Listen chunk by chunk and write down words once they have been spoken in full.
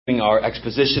Our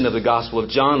exposition of the Gospel of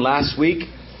John. Last week,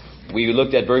 we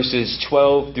looked at verses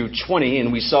 12 through 20,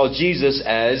 and we saw Jesus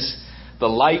as the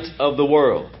light of the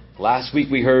world. Last week,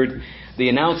 we heard the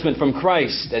announcement from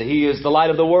Christ that He is the light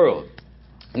of the world.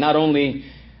 Not only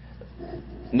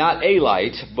not a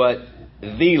light, but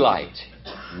the light.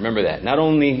 Remember that. Not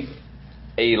only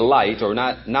a light, or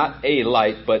not a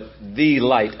light, but the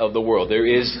light of the world. There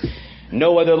is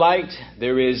no other light.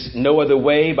 There is no other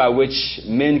way by which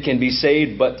men can be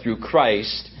saved but through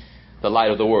Christ, the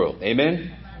light of the world.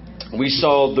 Amen? We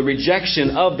saw the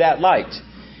rejection of that light.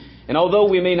 And although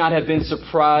we may not have been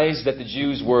surprised that the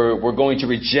Jews were going to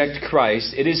reject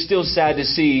Christ, it is still sad to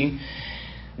see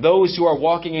those who are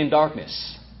walking in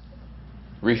darkness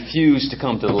refuse to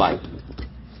come to the light.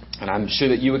 And I'm sure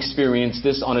that you experience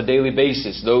this on a daily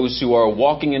basis. Those who are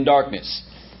walking in darkness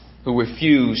who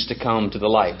refuse to come to the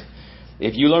light.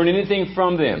 If you learn anything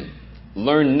from them,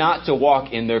 learn not to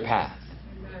walk in their path.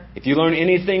 If you learn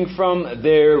anything from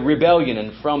their rebellion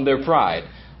and from their pride,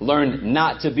 learn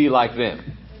not to be like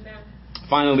them.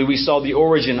 Finally, we saw the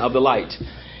origin of the light.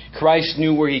 Christ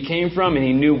knew where He came from and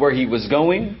He knew where He was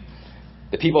going.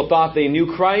 The people thought they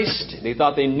knew Christ. They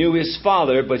thought they knew His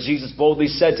Father. But Jesus boldly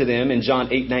said to them in John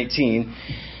 8:19,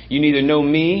 "You neither know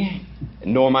me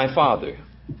nor my Father.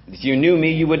 If you knew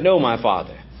me, you would know my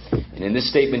Father." And in this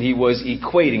statement, He was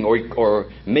equating or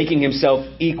making Himself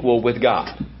equal with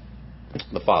God,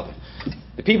 the Father.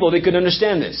 The people, they couldn't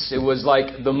understand this. It was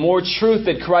like the more truth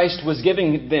that Christ was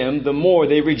giving them, the more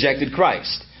they rejected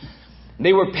Christ.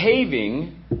 They were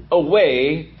paving a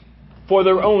way for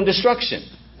their own destruction.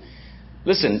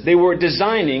 Listen, they were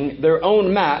designing their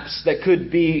own maps that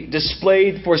could be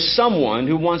displayed for someone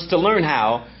who wants to learn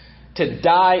how to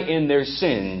die in their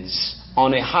sins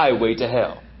on a highway to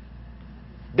hell.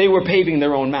 They were paving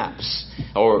their own maps,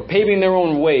 or paving their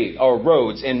own way or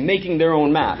roads, and making their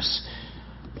own maps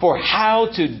for how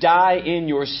to die in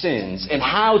your sins and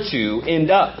how to end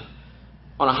up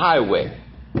on a highway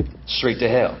straight to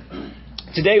hell.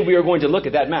 Today we are going to look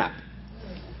at that map.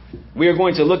 We are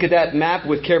going to look at that map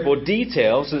with careful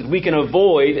detail so that we can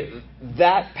avoid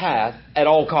that path at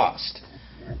all cost.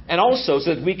 And also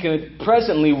so that we can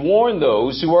presently warn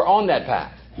those who are on that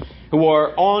path, who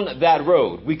are on that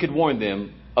road. We could warn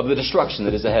them of the destruction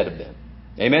that is ahead of them.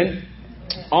 Amen?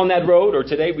 On that road, or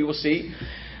today we will see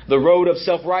the road of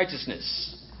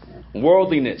self-righteousness,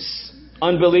 worldliness,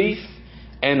 unbelief,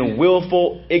 and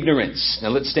willful ignorance. Now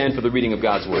let's stand for the reading of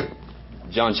God's Word.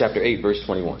 John chapter 8, verse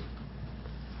 21.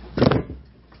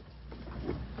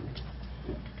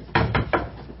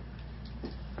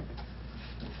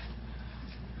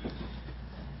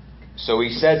 So He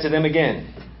said to them again,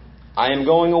 "I am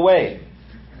going away,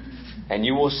 and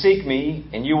you will seek me,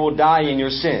 and you will die in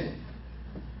your sin.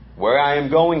 Where I am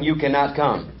going, you cannot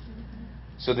come."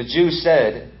 So the Jews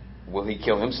said, "Will He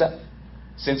kill Himself?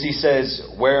 Since He says,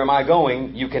 'Where am I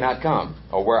going, you cannot come,'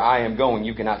 or 'Where I am going,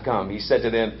 you cannot come.'" He said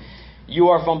to them, "You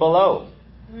are from below,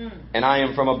 and I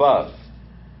am from above.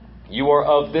 You are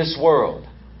of this world.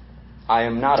 I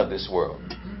am not of this world.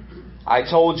 I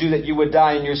told you that you would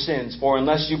die in your sins, for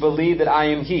unless you believe that I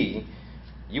am He,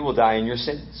 you will die in your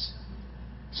sins."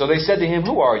 So they said to Him,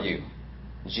 "Who are you?"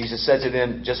 Jesus said to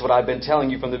them, "Just what I've been telling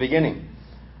you from the beginning.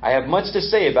 I have much to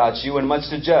say about you and much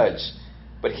to judge,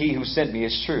 but He who sent me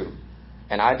is true,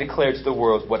 and I declare to the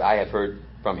world what I have heard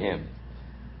from Him."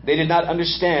 They did not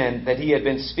understand that He had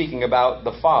been speaking about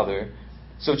the Father.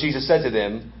 So Jesus said to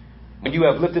them, "When you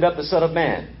have lifted up the Son of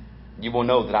Man, you will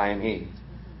know that I am He,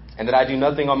 and that I do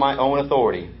nothing on my own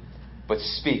authority, but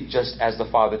speak just as the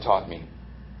Father taught me.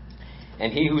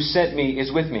 And He who sent me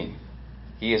is with me.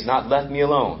 He has not left me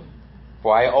alone,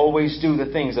 for I always do the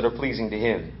things that are pleasing to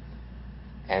Him."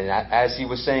 And as He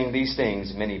was saying these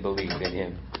things, many believed in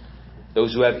Him.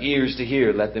 Those who have ears to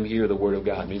hear, let them hear the Word of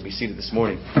God. May be seated this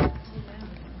morning.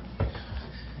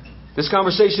 This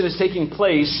conversation is taking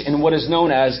place in what is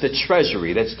known as the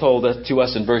treasury. That's told to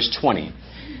us in verse 20.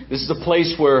 This is a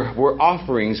place where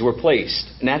offerings were placed.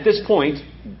 And at this point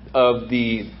of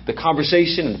the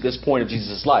conversation, at this point of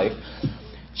Jesus' life,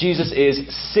 Jesus is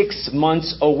 6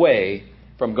 months away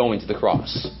from going to the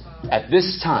cross. At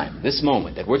this time, this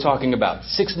moment that we're talking about,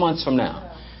 6 months from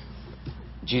now,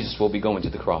 Jesus will be going to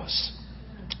the cross.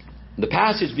 The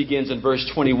passage begins in verse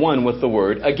 21 with the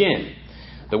word "again."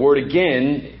 The word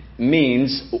 "again"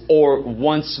 means "or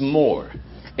once more."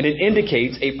 And it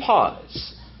indicates a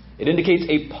pause. It indicates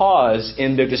a pause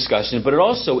in their discussion, but it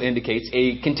also indicates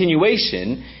a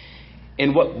continuation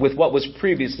with what was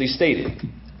previously stated.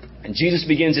 And Jesus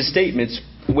begins His statements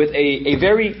with a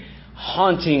very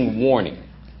haunting warning.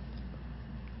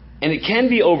 And it can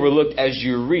be overlooked as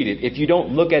you read it if you don't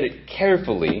look at it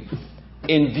carefully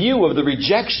in view of the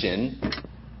rejection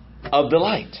of the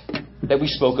light that we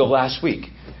spoke of last week.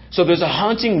 So there's a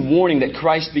haunting warning that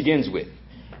Christ begins with.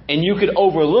 And you could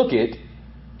overlook it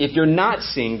if you're not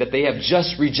seeing that they have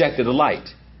just rejected the light.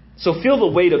 So feel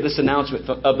the weight of this announcement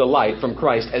of the light from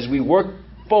Christ as we work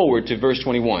forward to verse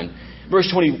 21.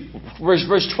 Verse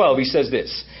 12, he says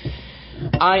this.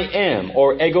 I am,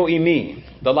 or ego eimi,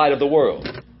 the light of the world.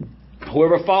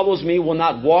 Whoever follows me will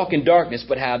not walk in darkness,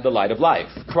 but have the light of life.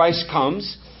 Christ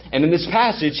comes, and in this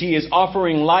passage, he is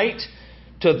offering light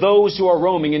to those who are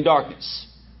roaming in darkness.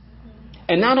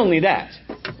 And not only that,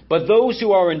 but those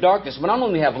who are in darkness will not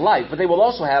only have light, but they will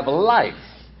also have life.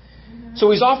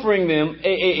 So he's offering them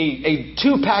a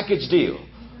two-package deal.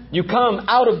 You come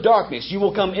out of darkness, you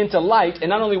will come into light, and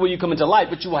not only will you come into light,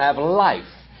 but you will have life.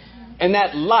 And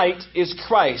that light is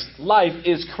Christ. Life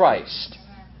is Christ.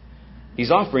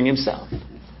 He's offering himself.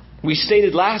 We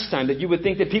stated last time that you would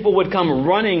think that people would come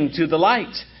running to the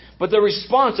light. But the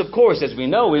response, of course, as we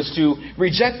know, is to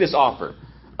reject this offer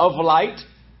of light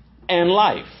and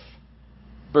life.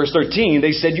 Verse 13,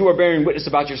 they said, you are bearing witness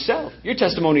about yourself. Your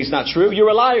testimony is not true. You're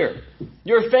a liar.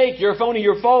 You're fake. You're phony.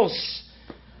 You're false.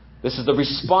 This is the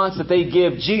response that they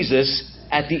give Jesus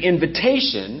at the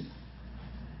invitation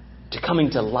to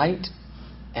coming to light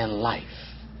and life.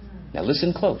 Now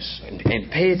listen close and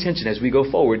pay attention as we go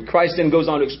forward. Christ then goes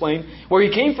on to explain where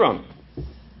he came from.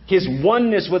 His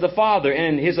oneness with the Father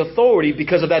and his authority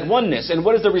because of that oneness. And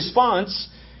what is the response?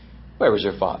 Where is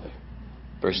your Father?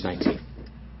 Verse 19.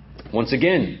 Once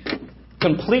again,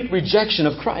 complete rejection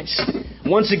of Christ.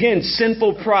 Once again,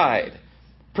 sinful pride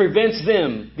prevents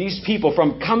them, these people,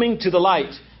 from coming to the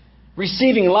light,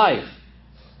 receiving life,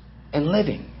 and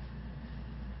living.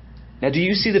 Now, do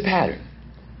you see the pattern?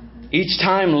 Each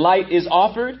time light is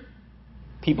offered,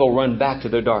 people run back to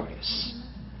their darkness.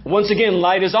 Once again,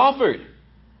 light is offered.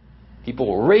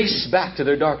 People race back to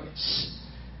their darkness.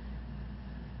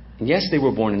 And yes, they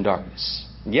were born in darkness.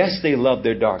 Yes, they love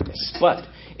their darkness. But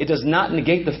it does not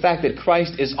negate the fact that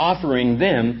Christ is offering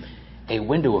them a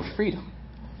window of freedom.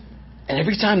 And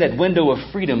every time that window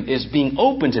of freedom is being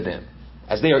opened to them,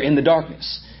 as they are in the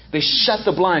darkness, they shut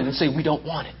the blind and say, we don't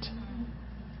want it.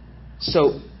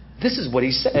 So this is what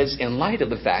he says in light of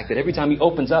the fact that every time he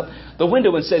opens up the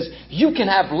window and says, you can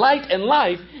have light and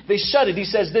life, they shut it. He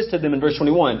says this to them in verse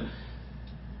 21.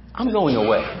 I'm going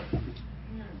away.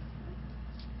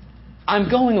 I'm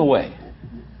going away.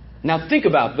 Now think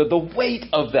about the weight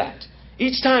of that.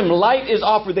 Each time light is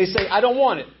offered, they say, I don't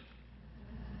want it.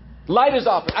 Light is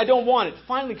offered. I don't want it.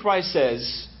 Finally, Christ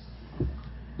says,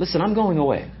 listen, I'm going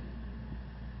away.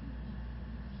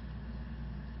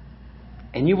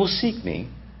 And you will seek me.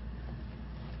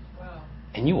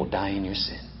 And you will die in your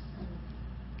sin.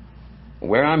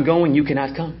 Where I'm going, you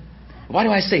cannot come. Why do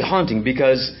I say haunting?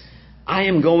 Because I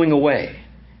am going away.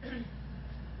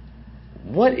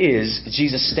 What is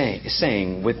Jesus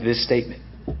saying with this statement?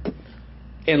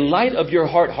 In light of your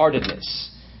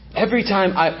hard-heartedness, every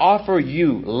time I offer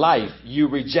you life, you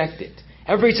reject it.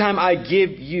 Every time I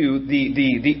give you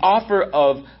the offer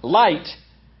of light,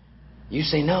 you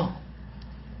say no.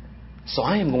 So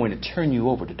I am going to turn you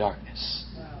over to darkness.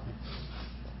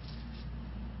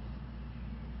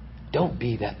 Don't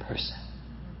be that person.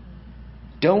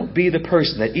 Don't be the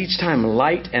person that each time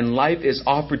light and life is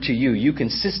offered to you, you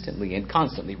consistently and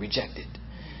constantly reject it.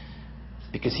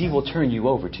 Because he will turn you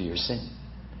over to your sin.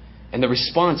 And the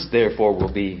response, therefore,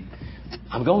 will be,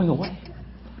 I'm going away.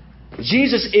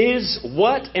 Jesus is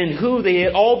what and who they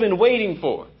had all been waiting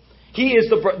for. He is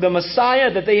the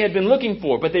Messiah that they had been looking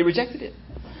for, but they rejected it.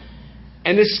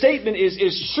 And this statement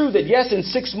is true that yes, in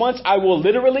 6 months I will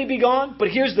literally be gone. But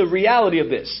here's the reality of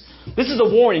this. This is a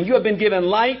warning. You have been given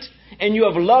light and you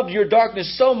have loved your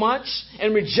darkness so much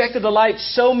and rejected the light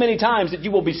so many times that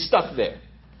you will be stuck there.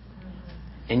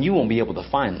 And you won't be able to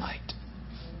find light.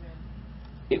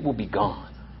 It will be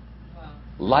gone.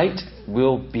 Light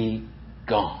will be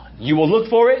gone. You will look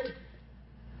for it,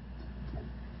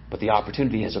 but the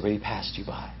opportunity has already passed you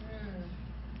by.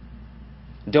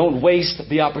 Don't waste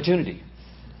the opportunity.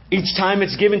 Each time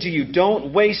it's given to you,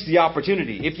 don't waste the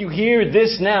opportunity. If you hear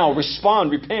this now,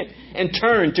 respond, repent, and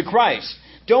turn to Christ.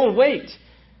 Don't wait.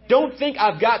 Don't think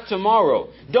I've got tomorrow.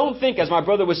 Don't think, as my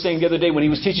brother was saying the other day when he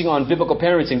was teaching on biblical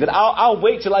parenting, that I'll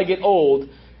wait till I get old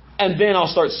and then I'll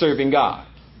start serving God.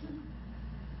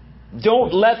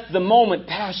 Don't let the moment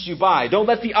pass you by. Don't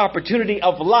let the opportunity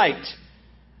of light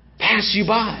pass you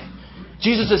by.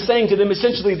 Jesus is saying to them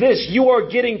essentially this: you are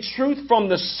getting truth from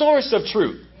the source of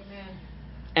truth. Amen.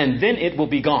 And then it will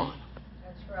be gone.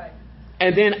 That's right.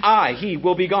 And then he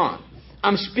will be gone.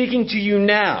 I'm speaking to you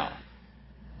now.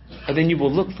 And then you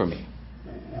will look for me.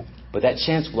 But that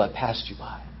chance will have passed you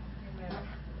by.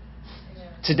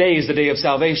 Today is the day of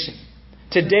salvation.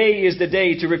 Today is the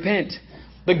day to repent.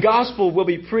 The gospel will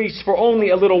be preached for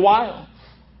only a little while.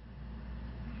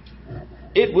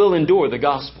 It will endure, the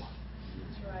gospel.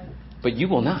 But you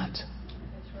will not.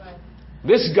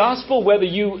 This gospel, whether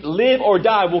you live or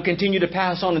die, will continue to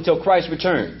pass on until Christ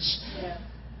returns.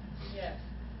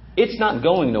 It's not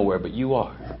going nowhere, but you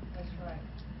are.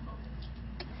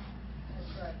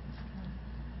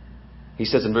 He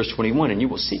says in verse 21, and you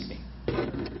will seek me.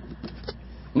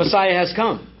 Messiah has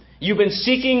come. You've been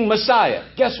seeking Messiah.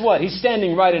 Guess what? He's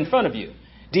standing right in front of you.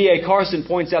 D.A. Carson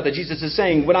points out that Jesus is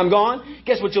saying, when I'm gone,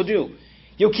 guess what you'll do?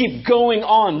 You'll keep going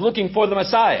on looking for the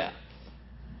Messiah.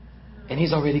 And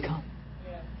He's already come.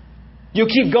 You'll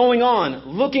keep going on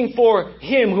looking for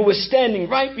Him who is standing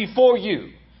right before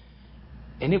you.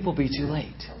 And it will be too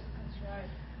late.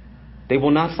 They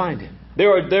will not find Him.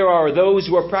 There are those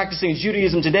who are practicing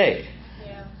Judaism today.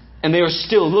 And they are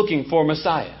still looking for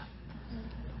Messiah.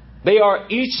 They are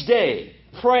each day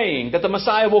praying that the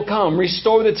Messiah will come,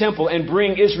 restore the temple, and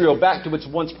bring Israel back to its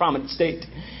once prominent state.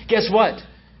 Guess what?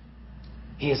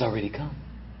 He has already come.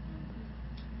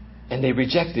 And they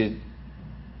rejected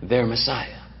their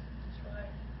Messiah.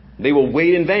 They will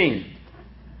wait in vain.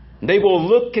 They will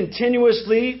look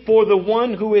continuously for the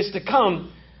one who is to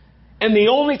come. And the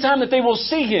only time that they will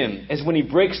see Him is when He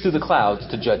breaks through the clouds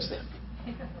to judge them.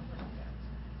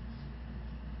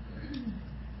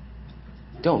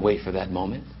 Don't wait for that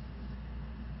moment.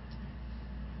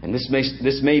 And this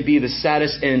may be the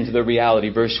saddest end to the reality.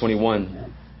 Verse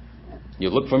 21. You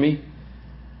look for me,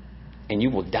 and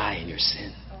you will die in your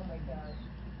sin.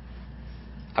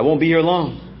 I won't be here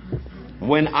long.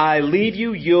 When I leave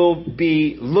you, you'll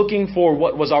be looking for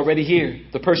what was already here,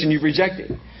 the person you've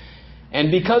rejected. And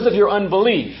because of your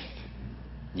unbelief,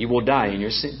 you will die in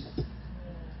your sin.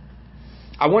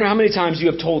 I wonder how many times you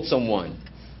have told someone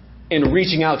in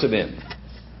reaching out to them,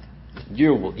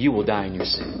 you will die in your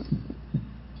sin.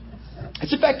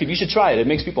 It's effective. You should try it. It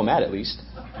makes people mad, at least.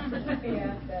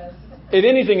 If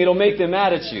anything, it'll make them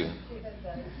mad at you.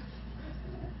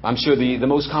 I'm sure the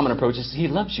most common approach is, He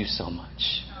loves you so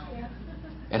much.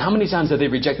 And how many times have they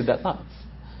rejected that love?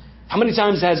 How many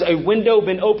times has a window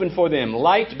been opened for them,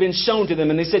 light been shown to them,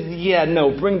 and they said, yeah,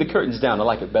 no, bring the curtains down. I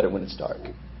like it better when it's dark.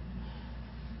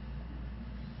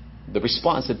 The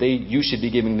response that you should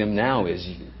be giving them now is,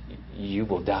 you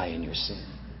will die in your sin.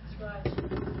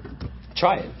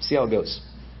 Try it. See how it goes.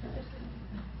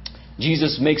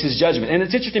 Jesus makes His judgment. And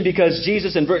it's interesting because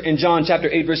Jesus in John chapter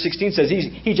 8 verse 16 says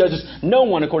He judges no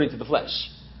one according to the flesh.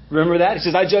 Remember that? He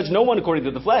says, I judge no one according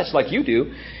to the flesh like you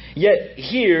do. Yet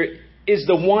here is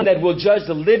the one that will judge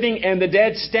the living and the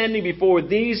dead, standing before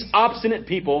these obstinate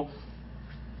people,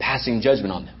 passing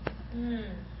judgment on them.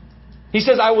 He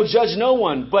says, I will judge no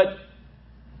one, but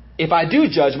if I do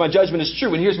judge, my judgment is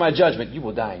true. And here's my judgment. You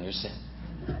will die in your sin.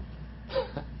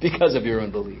 Because of your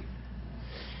unbelief.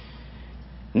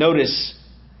 Notice,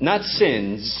 not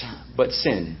sins, but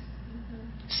sin.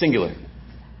 Singular.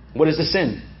 What is the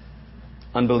sin?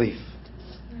 Unbelief.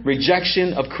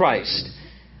 Rejection of Christ.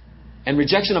 And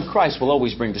rejection of Christ will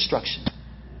always bring destruction.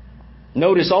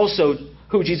 Notice also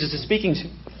who Jesus is speaking to.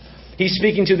 He's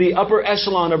speaking to the upper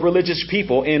echelon of religious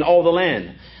people in all the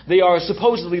land. They are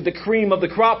supposedly the cream of the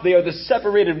crop. They are the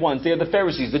separated ones. They are the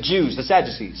Pharisees, the Jews, the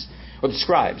Sadducees, or the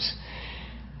scribes.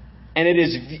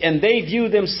 And they view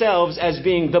themselves as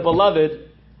being the beloved,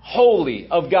 holy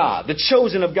of God, the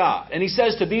chosen of God. And He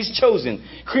says to these chosen,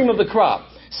 cream of the crop,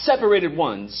 separated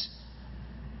ones,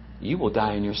 you will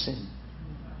die in your sin.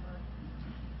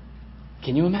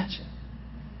 Can you imagine?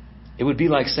 It would be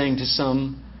like saying to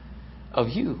some of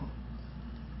you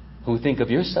who think of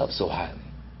yourself so highly,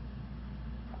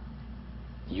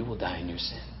 you will die in your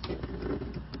sin.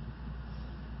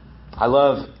 I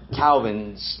love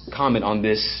Calvin's comment on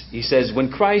this. He says,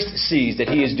 when Christ sees that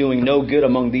He is doing no good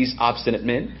among these obstinate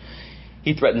men,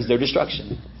 He threatens their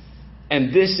destruction.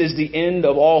 And this is the end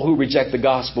of all who reject the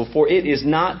gospel, for it is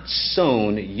not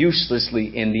sown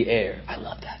uselessly in the air. I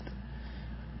love that.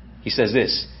 He says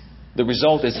this, the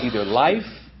result is either life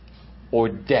or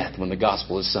death when the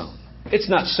gospel is sown. It's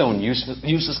not sown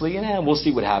uselessly, and we'll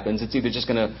see what happens. It's either just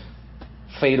going to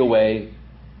fade away.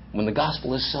 When the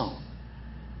gospel is sown,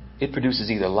 it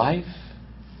produces either life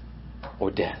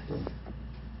or death.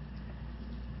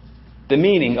 The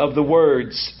meaning of the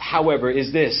words, however,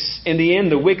 is this. In the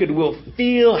end, the wicked will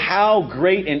feel how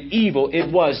great and evil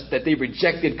it was that they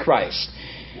rejected Christ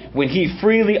when He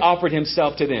freely offered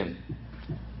Himself to them.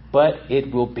 But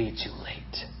it will be too late.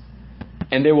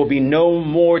 And there will be no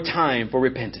more time for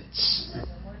repentance.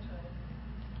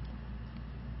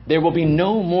 there will be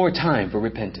no more time for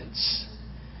repentance.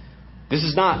 This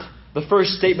is not the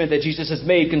first statement that Jesus has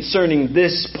made concerning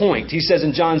this point. He says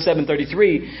in John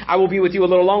 7:33, I will be with you a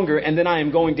little longer, and then I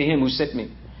am going to him who sent me.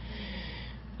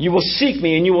 You will seek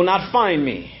me, and you will not find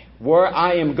me. Where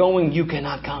I am going, you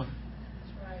cannot come.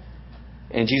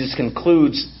 And Jesus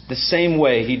concludes the same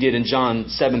way he did in John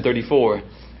 7:34.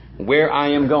 Where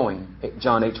I am going,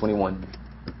 John 8:21,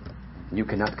 you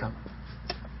cannot come.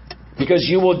 Because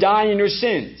you will die in your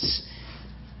sins.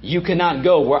 You cannot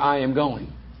go where I am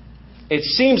going. It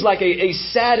seems like a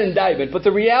sad indictment, but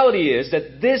the reality is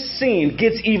that this scene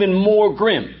gets even more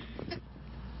grim.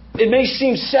 It may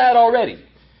seem sad already.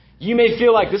 You may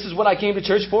feel like this is what I came to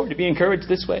church for, to be encouraged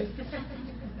this way.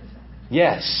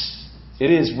 Yes, it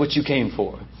is what you came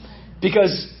for.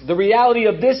 Because the reality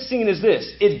of this scene is this.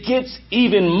 It gets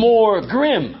even more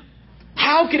grim.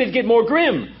 How could it get more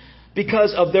grim?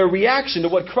 Because of their reaction to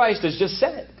what Christ has just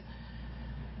said.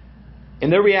 In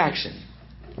their reaction,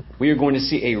 we are going to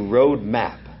see a road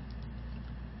map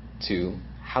to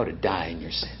how to die in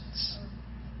your sins.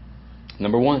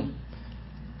 Number one,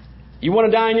 you want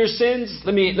to die in your sins?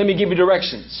 Let me give you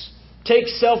directions. Take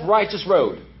self-righteous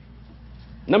road.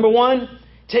 Number one,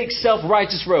 take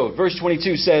self-righteous road. Verse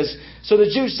 22 says, so the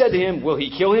Jews said to him, will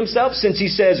he kill himself? Since he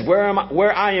says,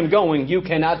 where I am going, you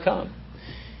cannot come.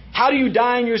 How do you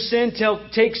die in your sin?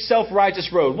 Take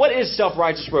self-righteous road. What is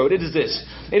self-righteous road? It is this.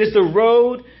 It is the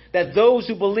road that those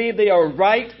who believe they are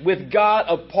right with God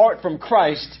apart from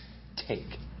Christ take.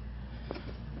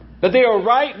 That they are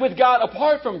right with God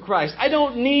apart from Christ. I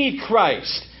don't need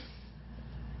Christ.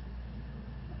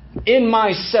 In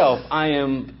myself, I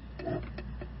am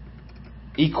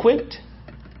equipped,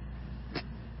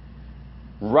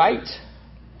 right,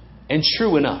 and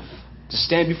true enough to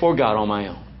stand before God on my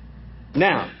own.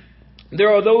 Now,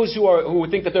 there are those who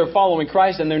think that they're following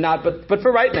Christ and they're not. But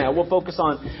for right now, we'll focus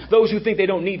on those who think they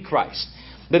don't need Christ.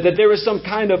 That there is some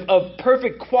kind of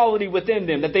perfect quality within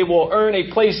them that they will earn a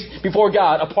place before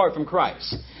God apart from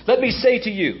Christ. Let me say to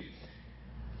you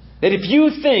that if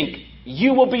you think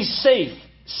you will be safe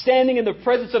standing in the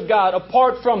presence of God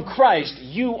apart from Christ,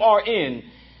 you are in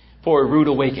for a rude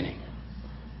awakening.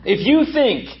 If you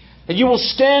think that you will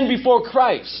stand before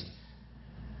Christ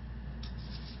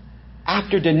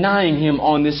after denying him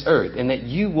on this earth and that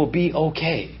you will be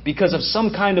okay because of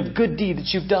some kind of good deed that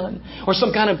you've done or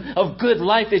some kind of good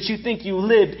life that you think you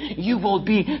lived, you will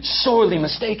be sorely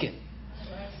mistaken.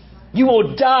 You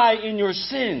will die in your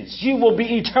sins. You will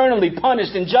be eternally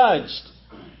punished and judged.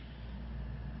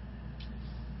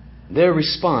 Their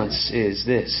response is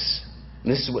this.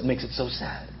 And this is what makes it so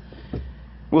sad.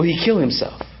 Will he kill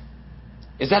himself?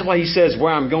 Is that why he says,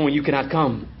 where I'm going, you cannot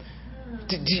come?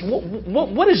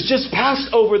 What has just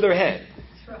passed over their head?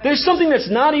 There's something that's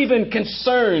not even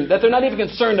concerned, that they're not even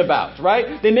concerned about,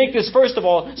 right? They make this, first of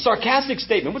all, sarcastic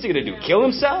statement. What's he going to do? Kill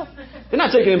himself? They're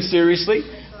not taking him seriously.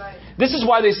 This is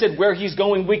why they said where he's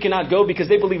going, we cannot go, because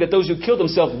they believe that those who killed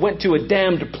themselves went to a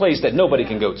damned place that nobody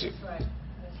can go to.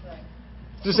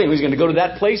 They're saying he's going to go to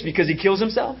that place because he kills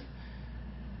himself?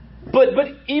 But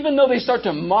even though they start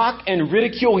to mock and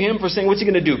ridicule him for saying, what's he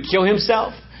going to do? Kill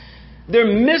himself?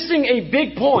 They're missing a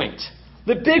big point.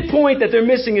 The big point that they're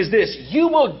missing is this. You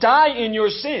will die in your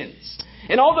sins.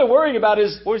 And all they're worrying about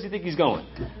is, where does he think he's going?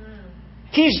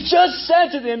 He's just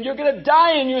said to them, you're going to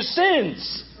die in your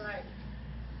sins.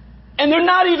 And they're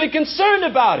not even concerned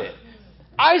about it.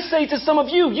 I say to some of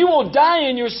you, you will die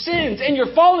in your sins and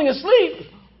you're falling asleep.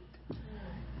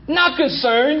 Not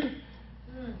concerned.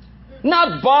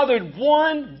 Not bothered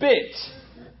one bit.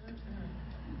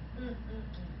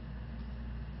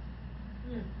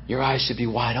 Your eyes should be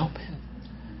wide open.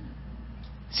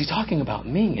 Is he talking about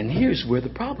me? And here's where the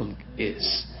problem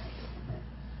is.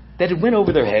 That it went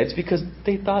over their heads because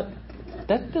they thought,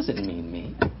 that doesn't mean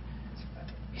me.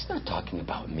 He's not talking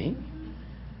about me.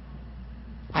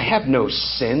 I have no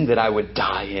sin that I would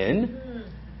die in.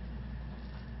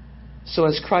 So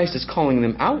as Christ is calling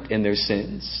them out in their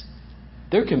sins,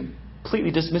 they're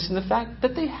completely dismissing the fact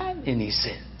that they had any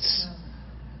sins.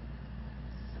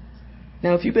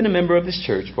 Now, if you've been a member of this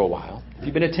church for a while, if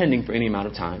you've been attending for any amount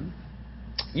of time,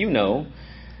 you know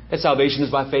that salvation is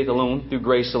by faith alone, through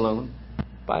grace alone,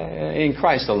 in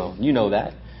Christ alone. You know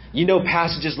that. You know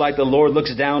passages like the Lord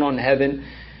looks down on heaven,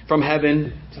 from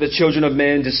heaven to the children of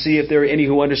men to see if there are any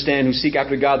who understand, who seek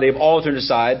after God. They've all turned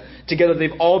aside. Together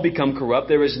they've all become corrupt.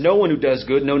 There is no one who does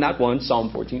good, no, not one.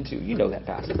 Psalm 14:2. You know that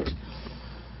passage.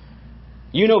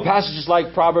 You know passages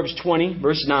like Proverbs 20,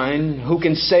 verse 9. Who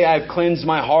can say I have cleansed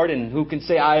my heart, and who can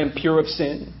say I am pure of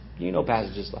sin? You know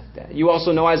passages like that. You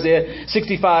also know Isaiah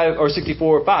 65 or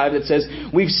 64:5 that says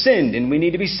we've sinned and we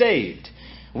need to be saved.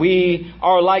 We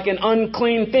are like an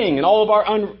unclean thing, and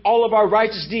all of our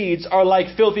righteous deeds are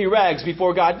like filthy rags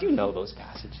before God. You know those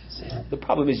passages. The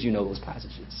problem is you know those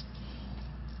passages.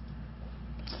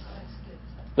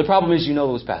 The problem is you know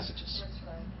those passages.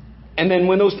 And then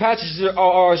when those passages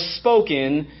are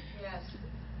spoken,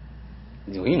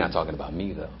 you're not talking about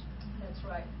me, though. That's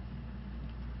right.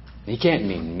 He can't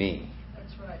mean me.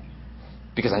 That's right.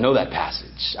 Because I know that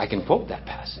passage. I can quote that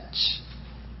passage.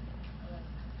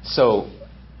 So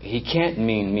he can't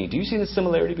mean me. Do you see the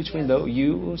similarity between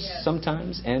you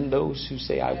sometimes and those who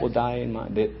say, I will die in my...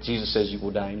 That Jesus says you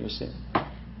will die in your sin.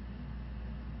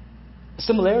 The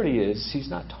similarity is he's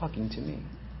not talking to me.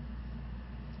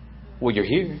 Well, you're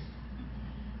here.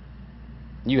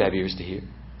 You have ears to hear.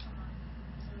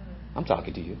 I'm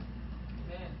talking to you.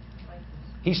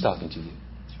 He's talking to you.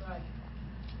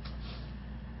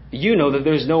 You know that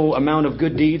there's no amount of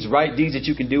good deeds, right deeds that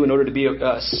you can do in order to be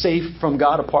safe from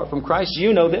God apart from Christ.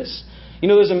 You know this. You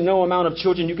know there's no amount of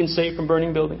children you can save from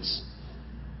burning buildings.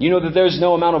 You know that there's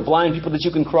no amount of blind people that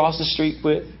you can cross the street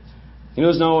with. You know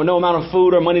there's no amount of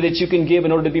food or money that you can give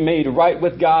in order to be made right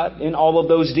with God in all of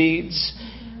those deeds.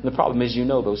 And the problem is you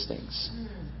know those things.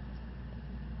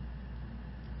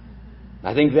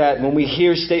 I think that when we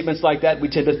hear statements like that, we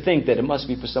tend to think that it must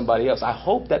be for somebody else. I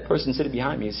hope that person sitting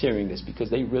behind me is hearing this because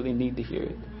they really need to hear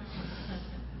it.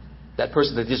 That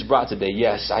person that just brought today,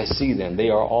 yes, I see them. They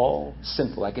are all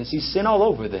sinful. I can see sin all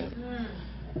over them.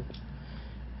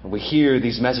 And we hear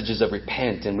these messages of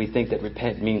repent, and we think that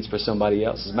repent means for somebody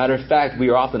else. As a matter of fact, we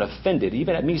are often offended,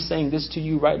 even at me saying this to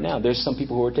you right now. There's some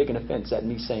people who are taking offense at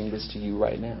me saying this to you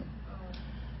right now.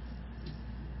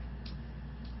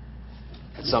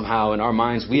 That somehow in our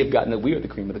minds we have gotten that we are the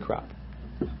cream of the crop.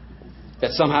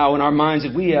 That somehow in our minds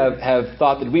that we have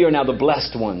thought that we are now the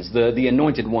blessed ones, the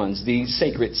anointed ones, the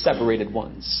sacred, separated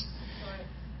ones.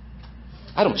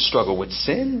 I don't struggle with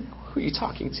sin. Who are you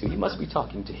talking to? You must be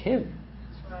talking to Him.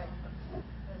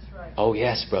 That's right. Oh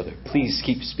yes, brother. Please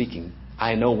keep speaking.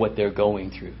 I know what they're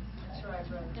going through. That's right,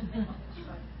 brother. That's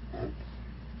right.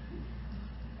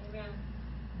 Amen.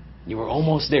 You were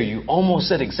almost there. You almost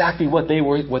said exactly what they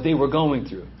were going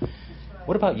through. Right.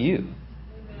 What about you?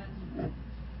 Amen.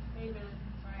 Amen.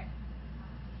 Right.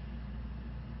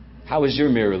 How does your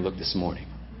mirror look this morning?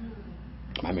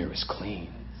 My mirror is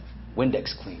clean.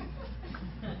 Windex clean.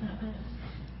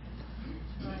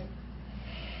 Right.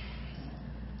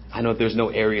 I know there's no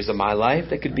areas of my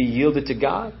life that could be yielded to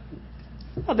God.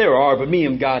 Well, there are, but me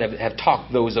and God have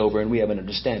talked those over and we have an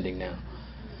understanding now.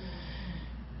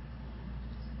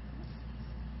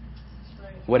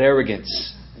 What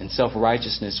arrogance and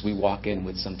self-righteousness we walk in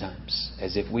with sometimes,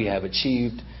 as if we have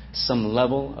achieved some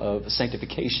level of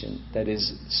sanctification that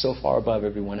is so far above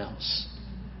everyone else.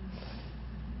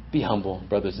 Be humble,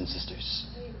 brothers and sisters.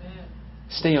 Amen.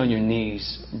 Stay on your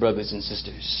knees, brothers and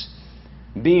sisters.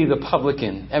 Be the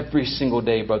publican every single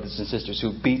day, brothers and sisters,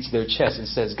 who beats their chest and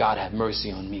says, God, have mercy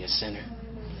on me, a sinner.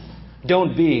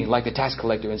 Don't be like the tax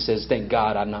collector and says, thank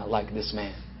God I'm not like this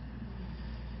man.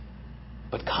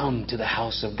 But come to the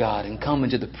house of God and come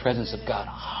into the presence of God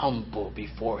humble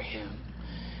before Him,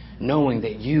 knowing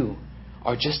that you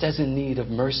are just as in need of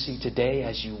mercy today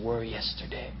as you were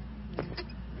yesterday.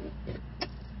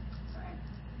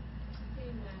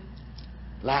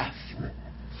 Laugh,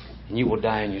 and you will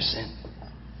die in your sin.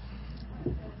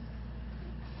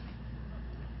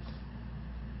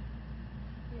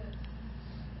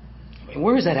 And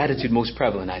where is that attitude most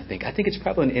prevalent, I think? I think it's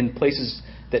prevalent in places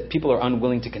that people are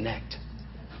unwilling to connect.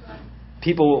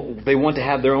 People, they want to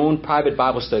have their own private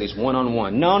Bible studies,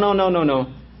 one-on-one. No.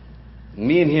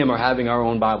 Me and him are having our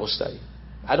own Bible study.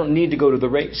 I don't need to go to the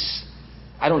race.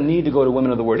 I don't need to go to Women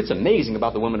of the Word. It's amazing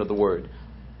about the Women of the Word.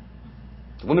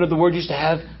 The Women of the Word used to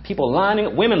have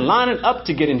women lining up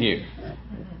to get in here.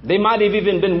 They might have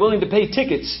even been willing to pay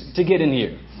tickets to get in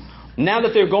here. Now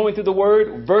that they're going through the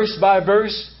Word, verse by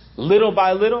verse, little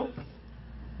by little,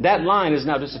 that line has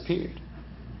now disappeared.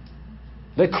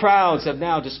 The crowds have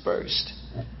now dispersed.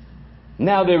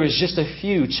 Now there is just a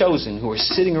few chosen who are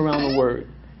sitting around the Word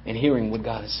and hearing what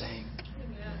God is saying.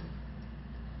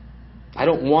 I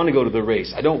don't want to go to the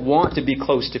race. I don't want to be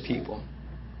close to people.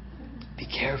 Be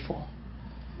careful.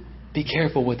 Be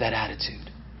careful with that attitude.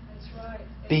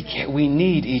 We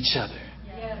need each other.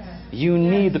 You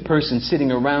need the person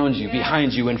sitting around you,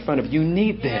 behind you, in front of you. You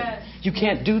need them. You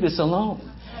can't do this alone.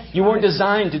 You weren't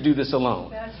designed to do this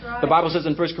alone. The Bible says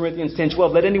in 1 Corinthians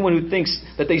 10:12, let anyone who thinks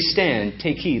that they stand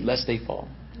take heed lest they fall.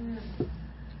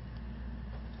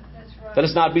 Let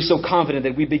us not be so confident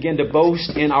that we begin to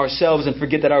boast in ourselves and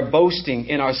forget that our boasting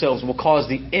in ourselves will cause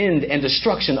the end and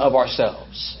destruction of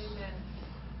ourselves.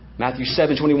 Matthew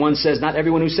 7:21 says, not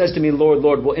everyone who says to me, Lord,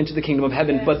 Lord, will enter the kingdom of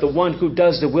heaven, but the one who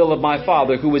does the will of my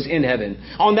Father who is in heaven.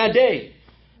 On that day,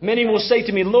 many will say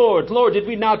to me, Lord, Lord, did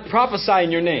we not prophesy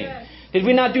in your name? Did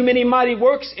we not do many mighty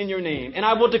works in your name? And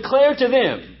I will declare to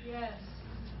them,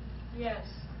 Yes.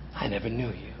 I never knew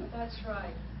you. That's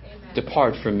right. Amen.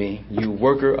 Depart from me, you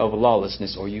worker of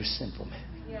lawlessness, or you sinful man.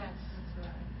 Yes. That's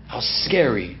right. How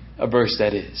scary a verse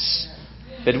that is.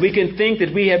 That we can think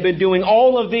that we have been doing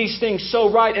all of these things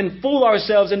so right and fool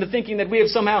ourselves into thinking that we have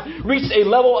somehow reached a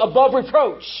level above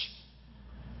reproach.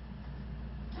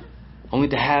 Only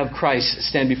to have Christ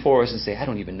stand before us and say, I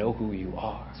don't even know who you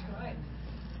are. That's right.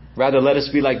 Rather, let us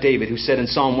be like David, who said in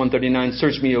Psalm 139,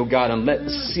 search me, O God, and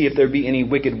let's see if there be any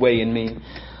wicked way in me.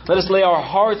 Let us lay our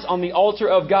hearts on the altar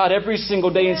of God every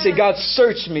single day and say, God,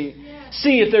 search me.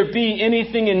 See if there be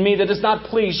anything in me that does not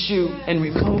please you, and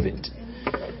remove it.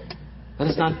 Let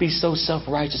us not be so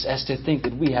self-righteous as to think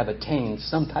that we have attained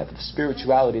some type of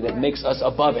spirituality that makes us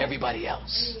above everybody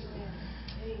else.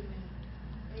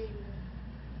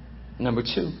 Number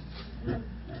 2.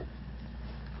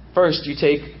 First, you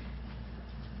take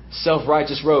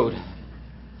self-righteous road.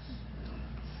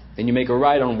 Then you make a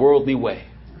right on worldly way.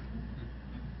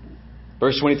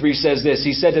 Verse 23 says this.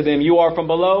 He said to them, you are from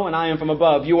below and I am from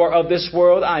above. You are of this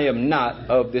world. I am not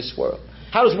of this world.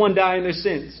 How does one die in their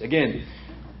sins? Again,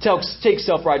 take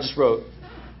self-righteous road.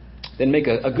 Then make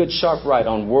a good sharp right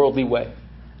on worldly way.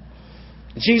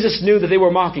 Jesus knew that they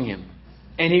were mocking him.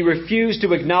 And he refused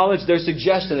to acknowledge their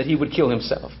suggestion that he would kill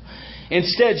himself.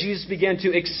 Instead, Jesus began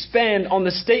to expand on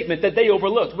the statement that they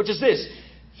overlooked, which is this: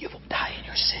 you will die in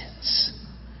your sins.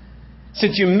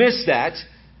 Since you missed that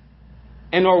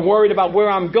and are worried about where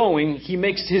I'm going, he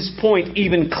makes his point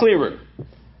even clearer.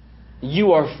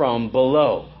 You are from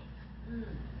below.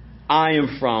 I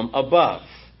am from above.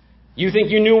 You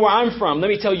think you knew where I'm from? Let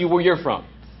me tell you where you're from.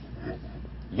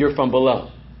 You're from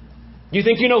below. You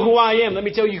think you know who I am? Let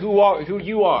me tell you who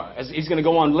you are. As he's going to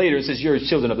go on later, it says you're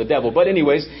children of the devil. But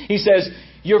anyways, he says,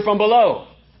 you're from below.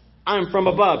 I'm from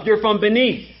above. You're from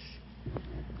beneath.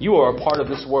 You are a part of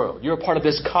this world. You're a part of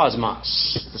this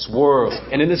cosmos, this world.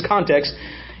 And in this context,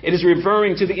 it is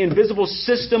referring to the invisible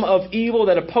system of evil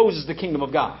that opposes the kingdom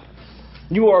of God.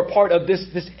 You are a part of this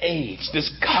age, this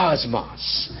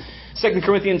cosmos. 2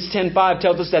 Corinthians 10:5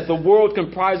 tells us that the world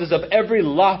comprises of every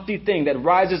lofty thing that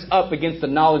rises up against the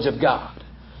knowledge of God.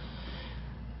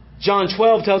 John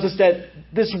 12 tells us that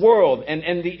this world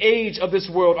and the age of this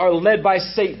world are led by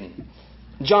Satan.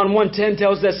 John 1:10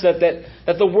 tells us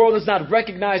that the world does not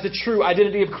recognize the true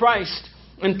identity of Christ.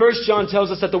 And 1 John tells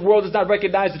us that the world does not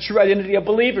recognize the true identity of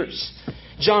believers.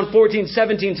 John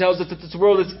 14:17 tells us that this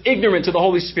world is ignorant to the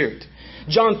Holy Spirit.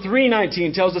 John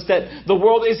 3:19 tells us that the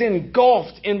world is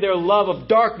engulfed in their love of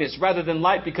darkness rather than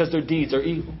light because their deeds are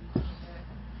evil.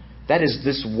 That is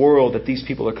this world that these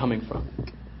people are coming from.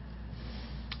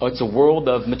 Oh, it's a world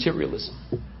of materialism.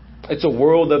 It's a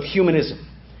world of humanism.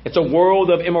 It's a world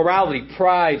of immorality,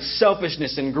 pride,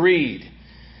 selfishness, and greed.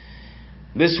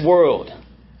 This world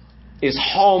is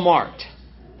hallmarked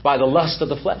by the lust of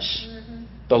the flesh,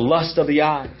 the lust of the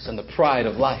eyes, and the pride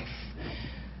of life.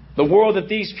 The world that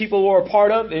these people are a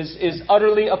part of is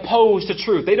utterly opposed to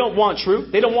truth. They don't want truth.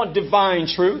 They don't want divine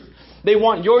truth. They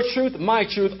want your truth, my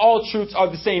truth. All truths are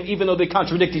the same, even though they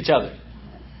contradict each other.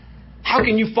 How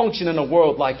can you function in a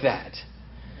world like that?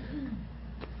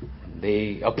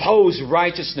 They oppose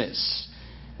righteousness.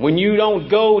 When you don't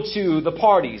go to the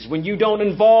parties, when you don't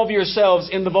involve yourselves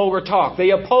in the vulgar talk,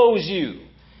 they oppose you.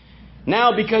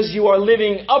 Now, because you are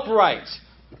living upright,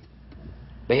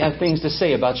 they have things to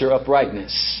say about your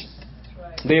uprightness.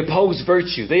 They oppose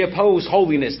virtue. They oppose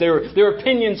holiness. Their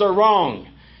opinions are wrong.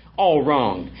 All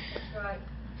wrong.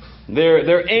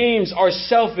 Their aims are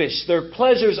selfish. Their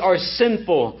pleasures are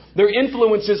sinful. Their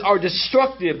influences are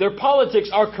destructive. Their politics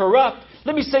are corrupt.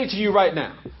 Let me say to you right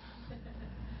now,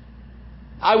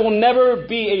 I will never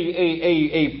be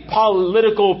a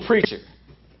political preacher.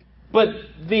 But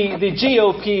the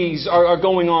GOPs are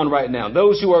going on right now.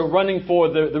 Those who are running for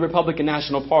the Republican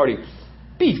National Party,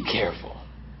 be careful.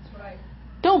 Right.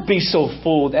 Don't be so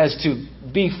fooled as to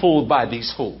be fooled by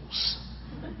these fools.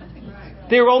 Right.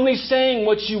 They're only saying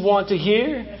what you want to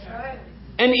hear. Right.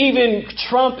 And even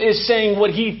Trump is saying what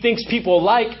he thinks people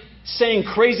like, saying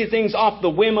crazy things off the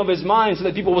whim of his mind so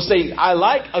that people will say, I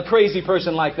like a crazy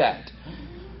person like that.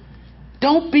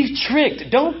 Don't be tricked.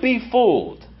 Don't be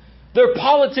fooled. Their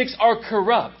politics are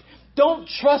corrupt. Don't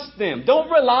trust them. Don't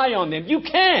rely on them. You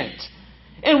can't.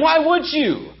 And why would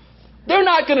you? They're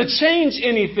not going to change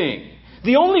anything.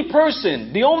 The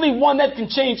only one that can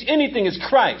change anything is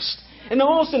Christ. And the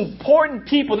most important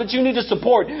people that you need to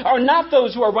support are not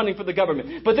those who are running for the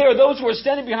government, but they are those who are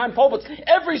standing behind pulpits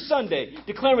every Sunday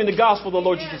declaring the gospel of the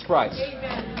Lord Jesus Christ.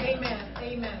 Amen. Amen.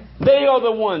 Amen. They are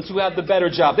the ones who have the better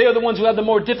job. They are the ones who have the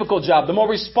more difficult job, the more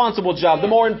responsible job, the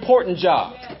more important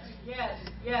job.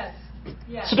 Yes.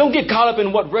 So don't get caught up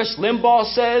in what Rush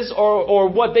Limbaugh says or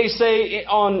what they say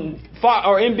on Fox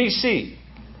or NBC.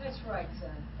 That's right,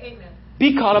 son. Amen.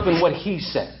 Be caught up in what he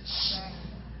says.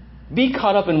 Be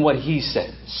caught up in what he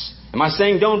says. Am I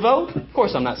saying don't vote? Of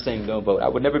course I'm not saying don't vote. I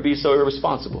would never be so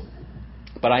irresponsible.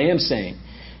 But I am saying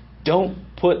don't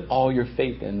put all your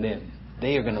faith in them.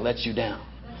 They are going to let you down.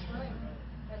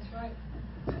 That's right.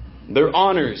 Their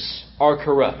honors are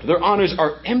corrupt. Their honors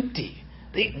are empty.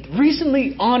 They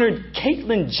recently honored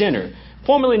Caitlyn Jenner,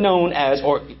 formerly known as,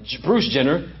 or Bruce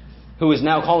Jenner, who is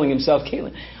now calling himself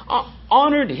Caitlyn,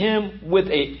 honored him with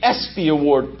a ESPY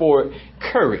award for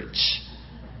courage.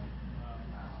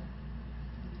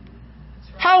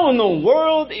 How in the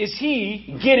world is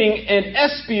he getting an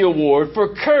ESPY award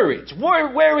for courage?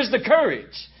 Where is the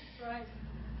courage?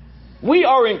 We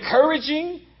are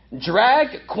encouraging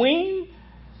drag queen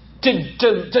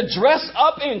to dress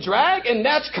up in drag, and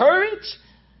that's courage?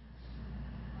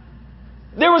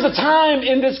 There was a time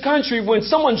in this country when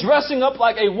someone dressing up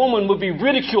like a woman would be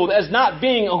ridiculed as not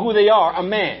being who they are, a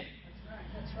man.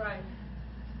 That's right.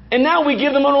 And now we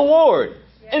give them an award.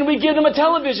 Yes. And we give them a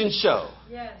television show.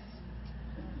 Yes.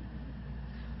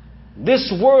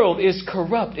 This world is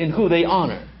corrupt in who they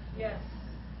honor. Yes.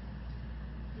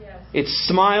 Its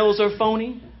smiles are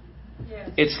phony. Yes.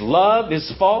 Its love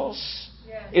is false.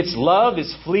 Yes. Its love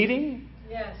is fleeting.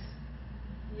 Yes.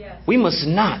 We must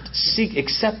not seek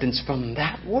acceptance from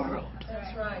that world.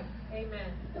 That's right.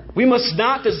 Amen. We must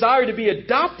not desire to be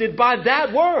adopted by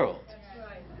that world. That's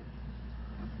right.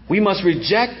 We must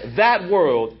reject that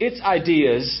world, its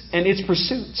ideas, and its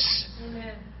pursuits.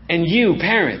 Amen. And you,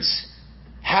 parents,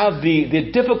 have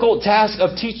the difficult task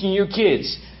of teaching your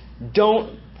kids.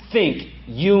 Don't think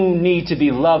you need to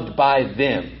be loved by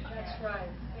them. That's right.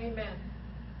 Amen.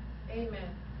 Amen.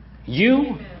 You,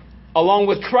 Amen. along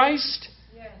with Christ,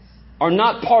 are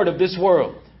not part of this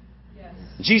world. Yes.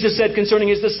 Jesus said concerning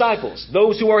his disciples,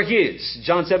 those who are his,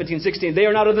 John 17:16, they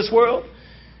are not of this world,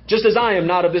 just as I am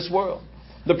not of this world.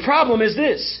 The problem is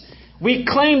this. We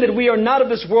claim that we are not of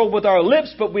this world with our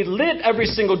lips, but we live every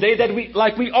single day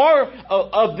like we are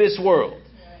of this world.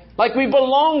 Like we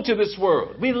belong to this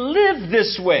world. We live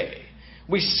this way.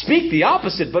 We speak the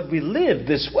opposite, but we live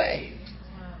this way.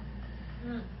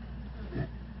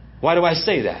 Why do I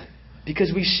say that?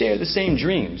 Because we share the same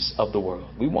dreams of the world.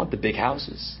 We want the big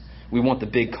houses. We want the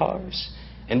big cars.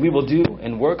 And we will do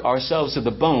and work ourselves to the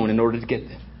bone in order to get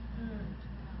them.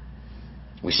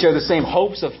 We share the same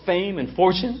hopes of fame and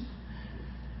fortune.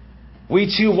 We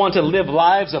too want to live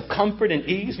lives of comfort and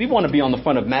ease. We want to be on the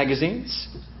front of magazines.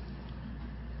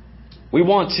 We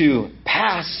want to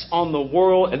pass on the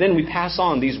world, and then we pass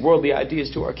on these worldly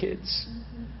ideas to our kids.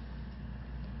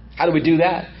 How do we do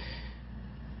that?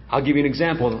 I'll give you an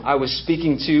example. I was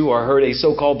speaking to or heard a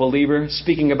so-called believer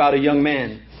speaking about a young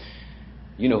man.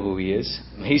 You know who he is.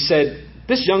 He said,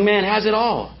 this young man has it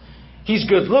all. He's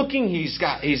good looking. He's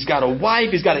got a wife.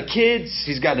 He's got kids.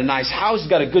 He's got a nice house. He's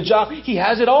got a good job. He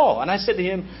has it all. And I said to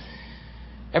him,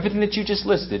 everything that you just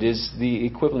listed is the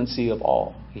equivalency of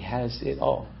all. He has it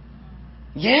all.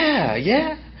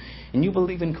 Yeah. And you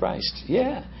believe in Christ.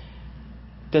 Yeah.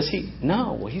 Does he?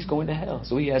 No. Well, he's going to hell.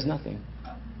 So he has nothing.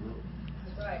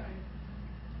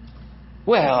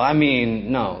 Well, I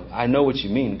mean, no, I know what you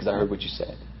mean because I heard what you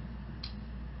said.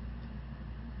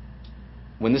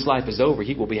 When this life is over,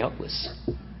 he will be helpless.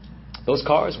 Those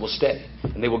cars will stay,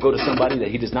 and they will go to somebody that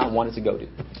he does not want it to go to.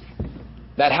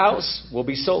 That house will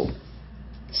be sold.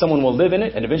 Someone will live in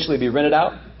it and eventually be rented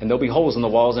out, and there'll be holes in the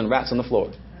walls and rats on the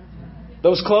floor.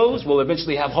 Those clothes will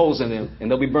eventually have holes in them, and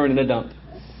they'll be burned in a dump.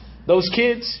 Those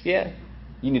kids, yeah,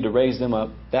 you need to raise them up.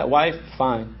 That wife,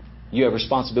 fine. You have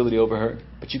responsibility over her,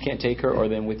 but you can't take her or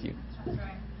them with you.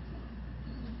 Right.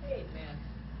 Amen.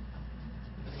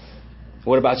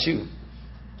 What about you?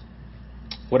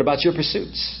 What about your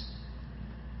pursuits?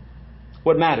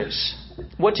 What matters?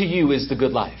 What to you is the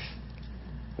good life?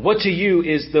 What to you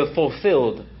is the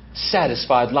fulfilled,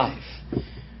 satisfied life?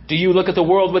 Do you look at the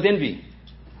world with envy?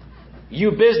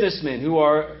 You businessmen who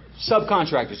are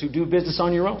subcontractors, who do business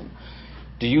on your own,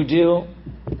 do you deal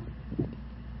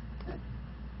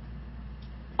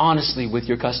honestly with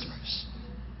your customers?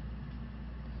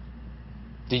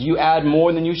 Do you add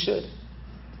more than you should?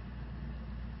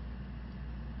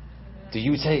 Do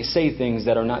you say things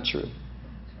that are not true?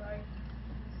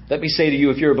 Let me say to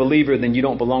you, if you're a believer, then you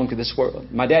don't belong to this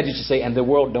world. My dad used to say, and the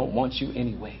world don't want you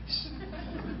anyways.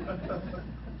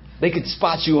 They could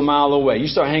spot you a mile away. You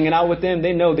start hanging out with them,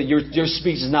 they know that your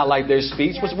speech is not like their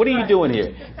speech. What are you doing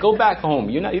here? Go back home.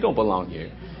 You don't belong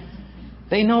here.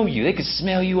 They know you. They could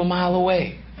smell you a mile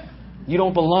away. You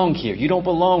don't belong here. You don't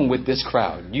belong with this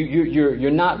crowd.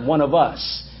 You're not one of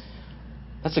us.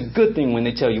 That's a good thing when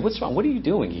they tell you, what's wrong? What are you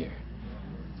doing here?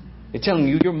 They're telling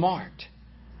you you're marked.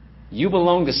 You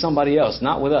belong to somebody else,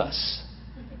 not with us.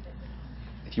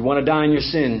 If you want to die in your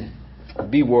sin,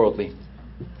 be worldly.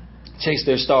 Chase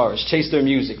their stars, chase their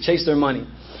music, chase their money,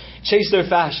 chase their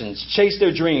fashions, chase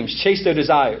their dreams, chase their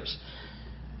desires.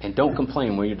 And don't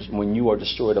complain when you are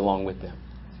destroyed along with them.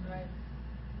 Right.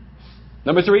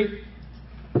 Number 3.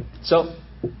 So,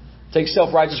 take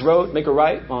self-righteous road, make a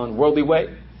right on worldly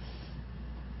way.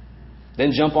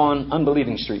 Then jump on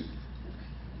unbelieving street.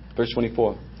 Verse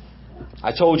 24.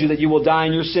 I told you that you will die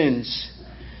in your sins.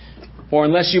 For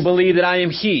unless you believe that I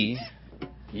am He,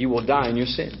 you will die in your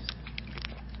sins.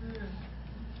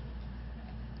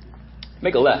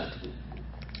 Make a left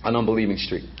on unbelieving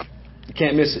street. You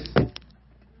can't miss it.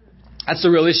 That's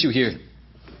the real issue here.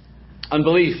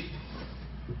 Unbelief.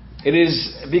 It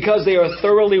is because they are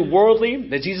thoroughly worldly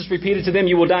that Jesus repeated to them,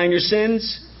 you will die in your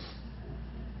sins,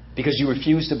 because you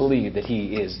refuse to believe that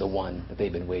He is the one that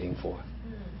they've been waiting for.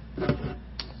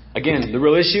 Again, the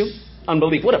real issue,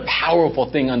 unbelief. What a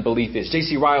powerful thing unbelief is.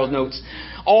 J.C. Ryle notes,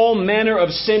 all manner of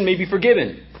sin may be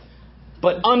forgiven,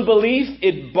 but unbelief,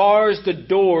 it bars the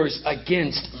doors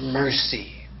against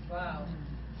mercy. Wow.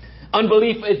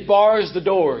 Unbelief, it bars the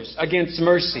doors against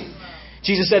mercy.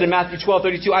 Jesus said in Matthew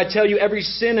 12:32, I tell you, every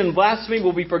sin and blasphemy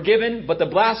will be forgiven, but the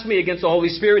blasphemy against the Holy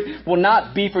Spirit will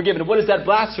not be forgiven. What is that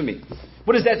blasphemy?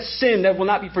 What is that sin that will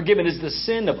not be forgiven? It is the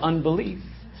sin of unbelief.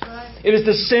 Right. It is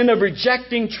the sin of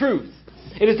rejecting truth.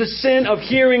 It is the sin of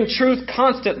hearing truth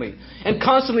constantly and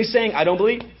constantly saying, I don't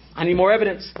believe. I need more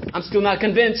evidence. I'm still not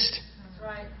convinced. That's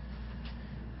right.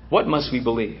 What must we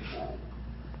believe?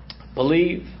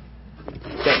 Believe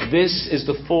that this is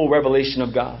the full revelation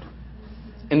of God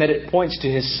and that it points to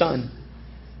His Son,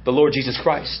 the Lord Jesus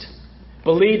Christ.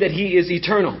 Believe that He is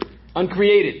eternal,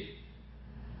 uncreated,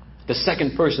 the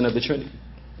second person of the Trinity.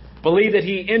 Believe that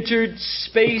He entered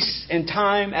space and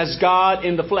time as God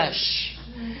in the flesh.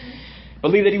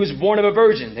 Believe that He was born of a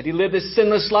virgin, that He lived a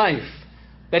sinless life,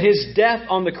 that His death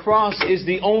on the cross is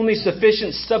the only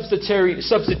sufficient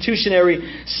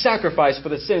substitutionary sacrifice for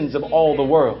the sins of all the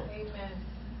world. Amen.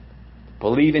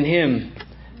 Believe in Him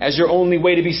as your only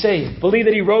way to be saved. Believe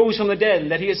that He rose from the dead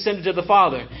and that He ascended to the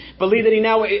Father. Believe that He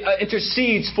now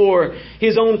intercedes for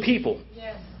His own people.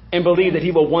 Yes. And believe that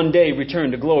He will one day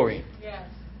return to glory. Yes.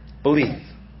 Believe.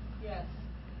 Yes.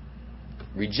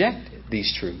 Reject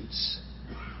these truths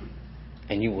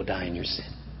and you will die in your sin.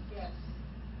 Yes.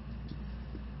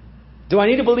 Do I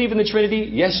need to believe in the Trinity?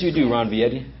 Yes, you do, Ron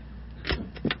Vietti.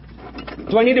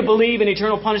 Do I need to believe in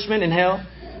eternal punishment in hell?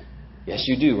 Yes,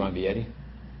 you do, Ron Vietti.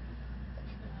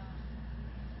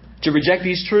 To reject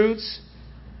these truths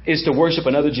is to worship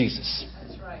another Jesus.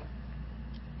 That's right.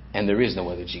 And there is no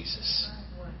other Jesus.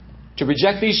 To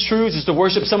reject these truths is to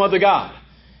worship some other God.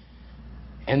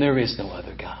 And there is no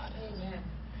other God. Amen.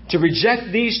 To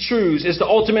reject these truths is to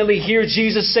ultimately hear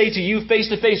Jesus say to you face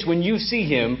to face when you see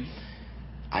Him,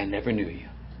 I never knew you.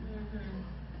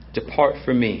 Mm-hmm. Depart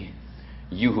from me,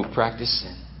 you who practice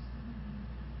sin.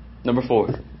 Number 4.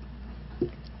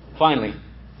 Finally,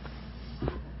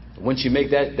 once you make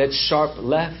that sharp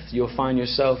left, you'll find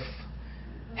yourself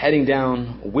heading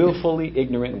down a willfully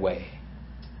ignorant way.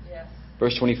 Yes.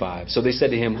 Verse 25. So they said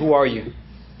to Him, who are you?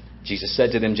 Jesus said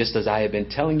to them, just as I have been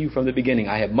telling you from the beginning,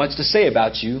 I have much to say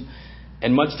about you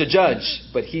and much to judge,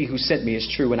 but He who sent me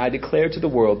is true, and I declare to the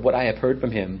world what I have heard from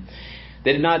Him.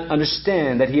 They did not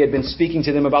understand that He had been speaking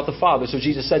to them about the Father. So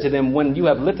Jesus said to them, when you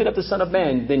have lifted up the Son of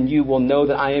Man, then you will know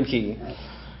that I am He,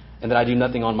 and that I do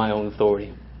nothing on my own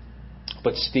authority,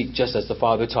 but speak just as the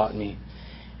Father taught me,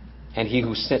 and He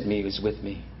who sent me is with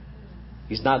me.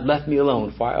 He's not left me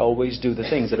alone, for I always do the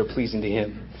things that are pleasing to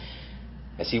Him.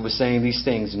 As He was saying these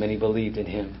things, many believed in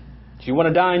Him. If you want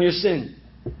to die in your sin,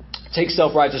 take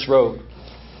self-righteous road.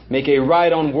 Make a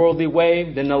right on worldly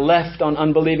way, then a left on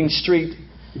unbelieving street.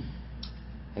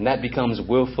 And that becomes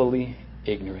willfully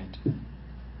ignorant.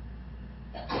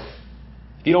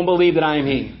 If you don't believe that I am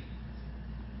He,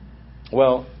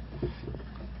 well,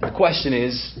 the question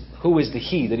is, who is the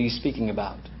He that He's speaking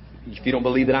about? If you don't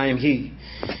believe that I am He.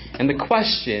 And the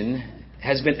question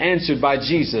has been answered by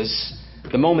Jesus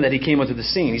the moment that He came onto the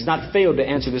scene. He's not failed to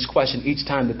answer this question each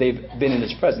time that they've been in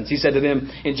His presence. He said to them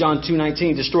in John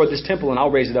 2:19, destroy this temple and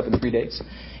I'll raise it up in 3 days.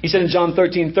 He said in John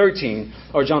 13:13,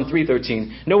 or John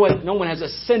 3:13, no one has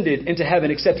ascended into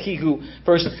heaven except He who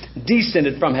first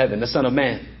descended from heaven, the Son of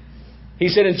Man. He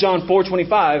said in John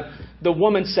 4:25, the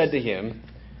woman said to him,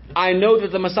 I know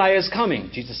that the Messiah is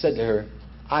coming. Jesus said to her,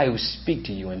 I who speak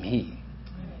to you am he.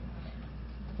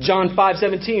 John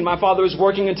 5:17, my Father is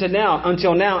working until now,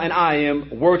 and I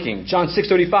am working. John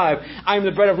 6:35, I am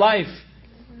the bread of life.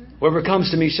 Whoever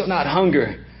comes to me shall not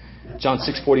hunger. John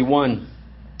 6:41,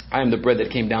 I am the bread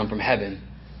that came down from heaven.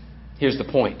 Here's the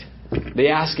point. They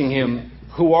asking him,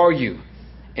 who are you?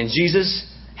 And Jesus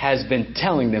has been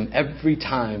telling them every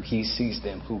time he sees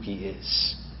them who he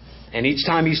is. And each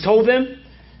time he's told them,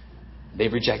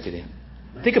 they've rejected him.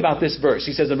 Think about this verse.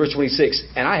 He says in verse 26,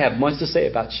 and I have much to say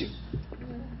about you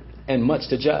and much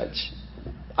to judge.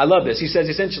 I love this. He says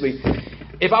essentially,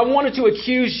 if I wanted to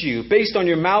accuse you based on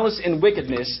your malice and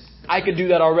wickedness, I could do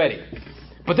that already.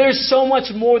 But there's so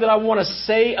much more that I want to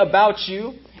say about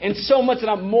you and so much that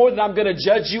I'm going to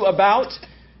judge you about.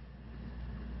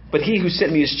 But he who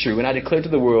sent me is true, and I declare to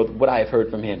the world what I have heard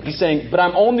from him. He's saying, but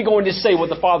I'm only going to say what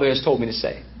the Father has told me to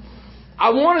say.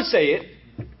 I want to say it.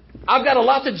 I've got a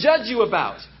lot to judge you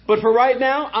about. But for right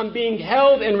now, I'm being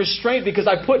held in restraint because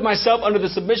I put myself under the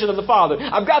submission of the Father.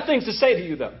 I've got things to say to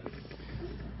you, though.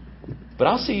 But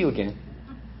I'll see you again.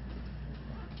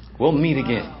 We'll meet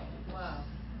again.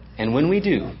 And when we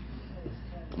do,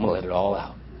 I'm going to let it all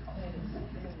out.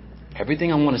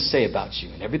 Everything I want to say about you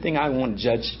and everything I want to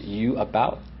judge you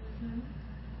about,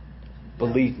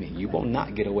 believe me, you will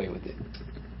not get away with it.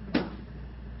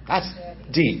 That's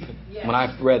deep. When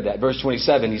I read that, verse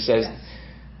 27, he says,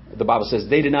 the Bible says,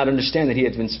 they did not understand that he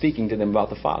had been speaking to them about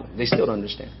the Father. They still don't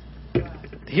understand.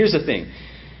 Here's the thing.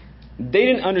 They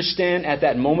didn't understand at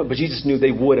that moment, but Jesus knew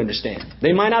they would understand.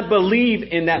 They might not believe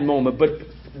in that moment, but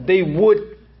they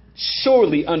would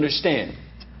surely understand.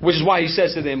 Which is why he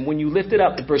says to them, when you lift it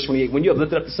up, in verse 28, when you have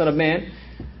lifted up the Son of Man,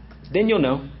 then you'll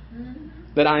know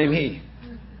that I am he.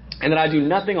 And that I do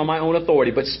nothing on my own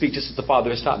authority, but speak just as the Father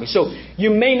has taught me. So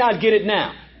you may not get it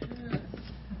now,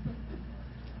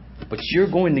 but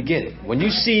you're going to get it. When you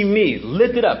see me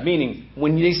lifted up, meaning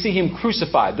when they see him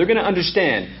crucified, they're going to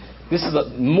understand this is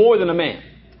more than a man.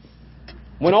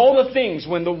 When all the things,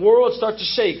 when the world starts to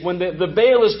shake, when the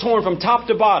veil is torn from top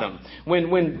to bottom,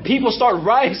 when people start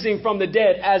rising from the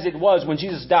dead as it was when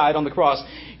Jesus died on the cross,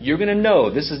 you're going to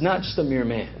know this is not just a mere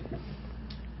man.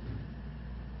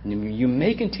 You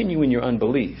may continue in your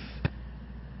unbelief,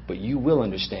 but you will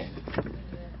understand.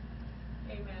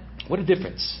 Amen. What a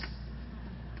difference.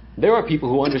 There are people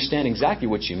who understand exactly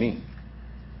what you mean.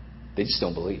 They just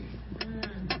don't believe.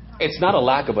 It's not a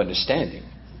lack of understanding.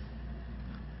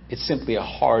 It's simply a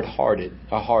hard heart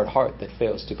that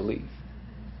fails to believe.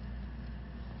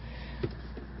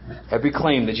 Every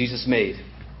claim that Jesus made,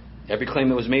 every claim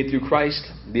that was made through Christ,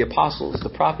 the apostles, the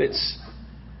prophets,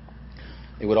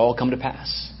 it would all come to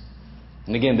pass.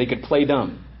 And again, they could play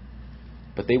dumb,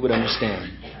 but they would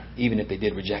understand, even if they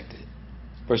did reject it.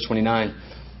 Verse 29,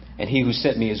 and he who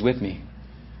sent me is with me.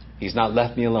 He's not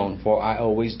left me alone, for I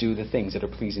always do the things that are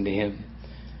pleasing to him.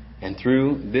 And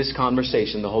through this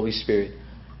conversation, the Holy Spirit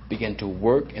began to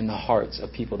work in the hearts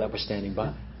of people that were standing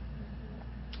by.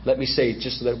 Let me say,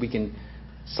 just so that we can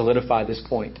solidify this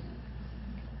point,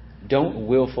 don't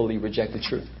willfully reject the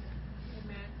truth.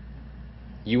 Amen.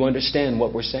 You understand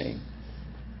what we're saying.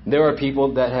 There are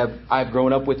people that I've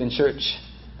grown up with in church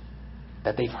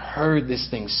that they've heard this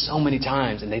thing so many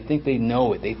times and they think they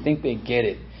know it. They think they get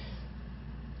it.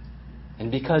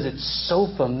 And because it's so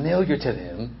familiar to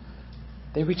them,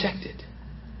 they reject it.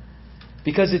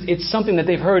 Because it's something that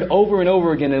they've heard over and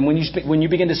over again. And when you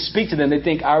begin to speak to them, they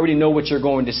think, I already know what you're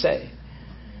going to say.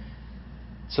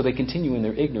 So they continue in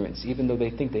their ignorance, even though they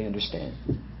think they understand.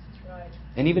 That's right.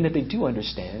 And even if they do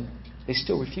understand, they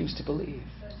still refuse to believe.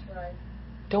 That's right.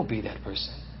 Don't be that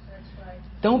person. That's right.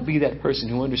 Don't be that person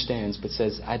who understands but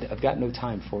says, I've got no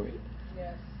time for it.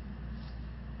 Yes.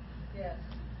 Yes.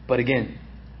 But again,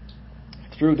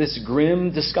 through this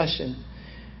grim discussion,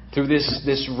 through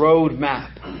this road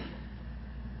map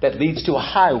that leads to a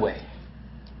highway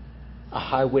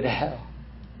to hell,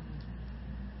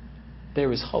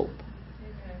 there is hope.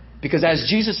 Because as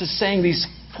Jesus is saying these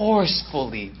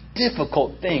forcefully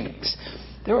difficult things,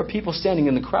 there are people standing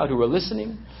in the crowd who are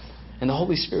listening, and the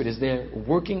Holy Spirit is there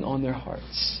working on their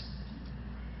hearts.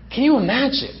 Can you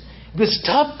imagine this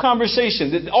tough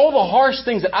conversation, all the harsh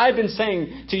things that I've been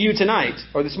saying to you tonight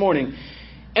or this morning,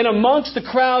 and amongst the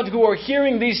crowd who are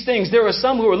hearing these things, there are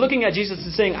some who are looking at Jesus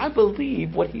and saying, I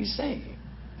believe what he's saying.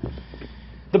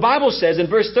 The Bible says in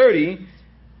verse 30,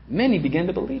 many began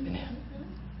to believe in him.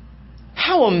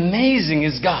 How amazing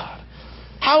is God?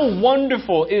 How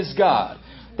wonderful is God?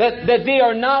 That they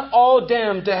are not all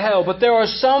damned to hell, but there are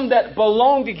some that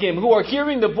belong to him who are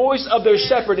hearing the voice of their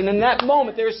shepherd. And in that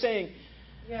moment they're saying,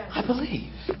 Yes. I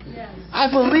believe. Yes. I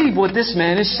believe what this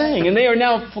man is saying. And they are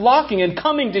now flocking and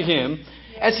coming to him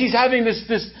as he's having this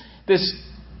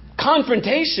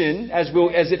confrontation, as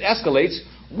it escalates,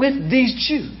 with these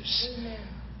Jews. Amen.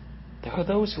 There are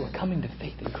those who are coming to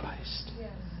faith in Christ.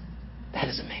 Yes. That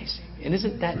is amazing. And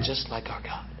isn't that just like our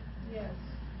God? Yes.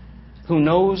 Who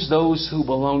knows those who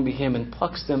belong to Him and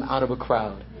plucks them out of a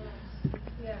crowd. Yes.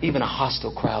 Yes. Even a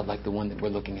hostile crowd like the one that we're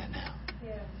looking at now.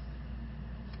 Yes.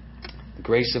 The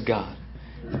grace of God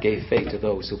gave faith to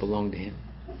those who belong to Him.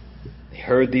 They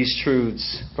heard these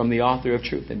truths from the author of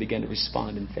truth and began to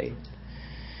respond in faith.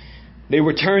 They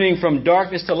were turning from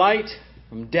darkness to light,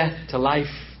 from death to life.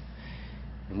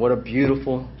 And what a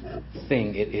beautiful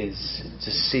thing it is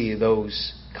to see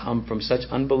those come from such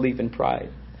unbelief and pride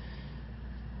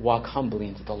walk humbly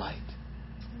into the light.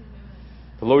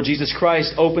 The Lord Jesus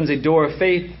Christ opens a door of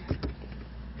faith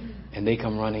and they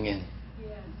come running in.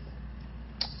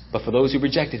 But for those who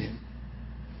rejected Him,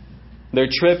 their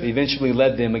trip eventually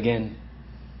led them again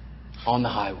on the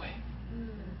highway.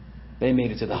 They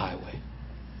made it to the highway.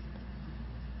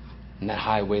 And that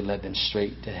highway led them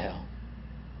straight to hell.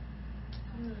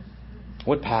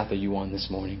 What path are you on this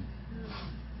morning?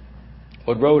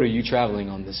 What road are you traveling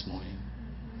on this morning?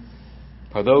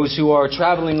 For those who are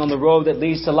traveling on the road that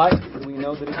leads to life, we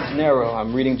know that it is narrow.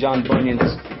 I'm reading John Bunyan's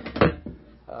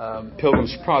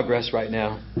Pilgrim's Progress right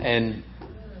now. And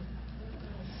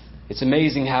it's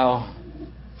amazing how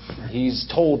he's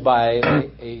told by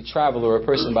a traveler, a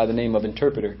person by the name of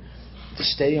Interpreter, to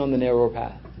stay on the narrow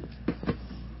path.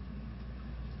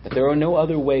 That there are no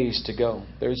other ways to go.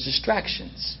 There's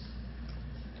distractions.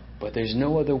 But there's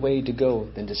no other way to go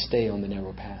than to stay on the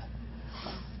narrow path.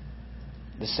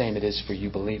 The same it is for you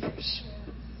believers.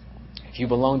 If you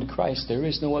belong to Christ, there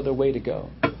is no other way to go.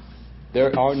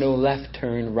 There are no left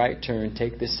turn, right turn,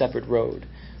 take this separate road.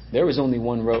 There is only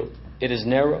one road. It is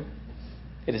narrow.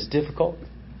 It is difficult.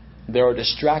 There are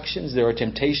distractions. There are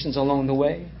temptations along the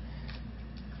way.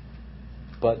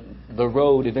 But the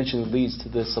road eventually leads to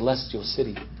the celestial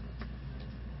city.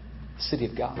 The city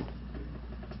of God.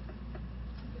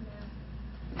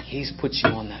 He's put you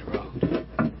on that road.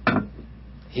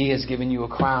 He has given you a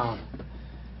crown.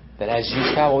 That as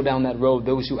you travel down that road,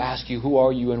 those who ask you, who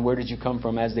are you and where did you come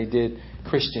from, as they did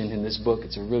Christian in this book.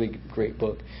 It's a really great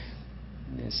book.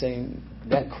 And saying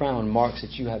that crown marks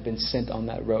that you have been sent on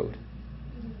that road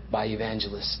by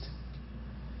evangelists.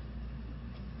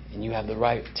 And you have the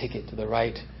right ticket to the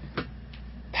right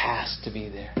pass to be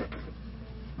there.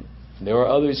 There are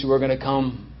others who are going to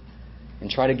come and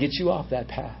try to get you off that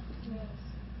path.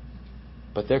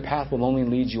 But their path will only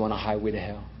lead you on a highway to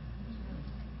hell.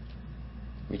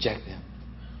 Reject them.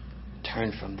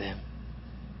 Turn from them.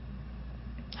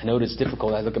 I know it's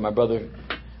difficult. I look at my brother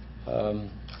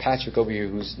Patrick over here,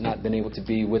 who's not been able to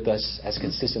be with us as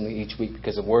consistently each week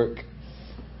because of work.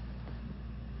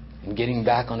 And getting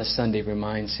back on a Sunday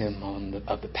reminds him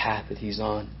of the path that he's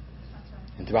on.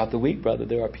 And throughout the week, brother,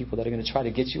 there are people that are going to try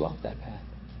to get you off that path.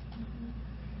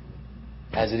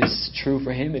 As it is true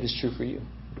for him, it is true for you.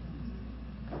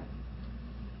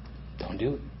 Don't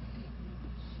do it.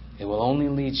 It will only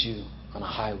lead you on a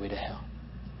highway to hell.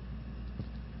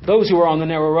 Those who are on the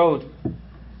narrow road,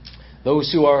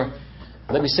 those who are,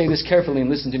 let me say this carefully and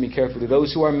listen to me carefully,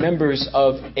 those who are members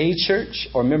of a church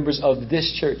or members of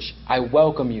this church, I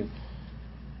welcome you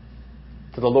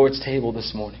to the Lord's table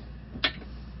this morning.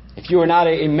 If you are not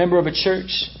a member of a church,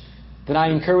 then I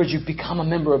encourage you, become a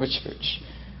member of a church.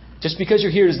 Just because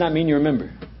you're here does not mean you're a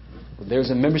member. There's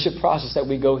a membership process that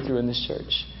we go through in this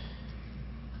church.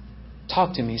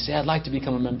 Talk to me. Say, I'd like to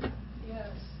become a member. Yes.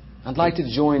 I'd like to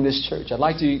join this church. I'd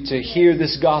like to hear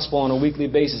this gospel on a weekly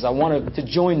basis. I want to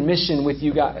join mission with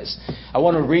you guys. I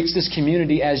want to reach this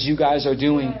community as you guys are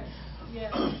doing.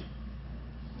 Yes.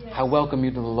 Yes. I welcome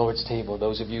you to the Lord's table,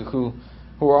 those of you who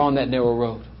are on that narrow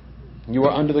road. You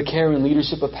are under the care and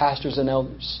leadership of pastors and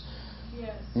elders.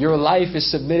 Yes. Your life is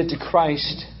submitted to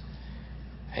Christ.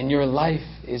 And your life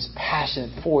is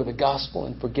passionate for the gospel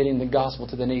and for getting the gospel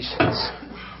to the nations.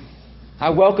 I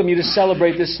welcome you to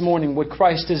celebrate this morning what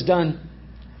Christ has done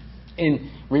in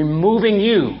removing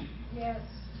you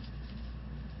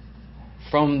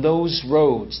from those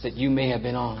roads that you may have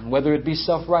been on. Whether it be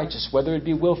self-righteous, whether it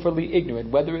be willfully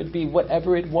ignorant, whether it be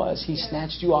whatever it was, He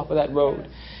snatched you off of that road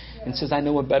and says, I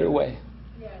know a better way.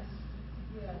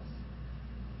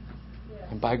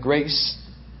 And by grace,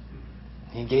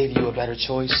 He gave you a better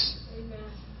choice. Amen.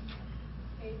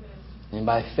 Amen. And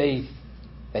by faith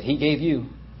that He gave you,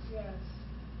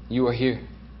 you are here.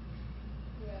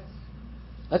 Yes.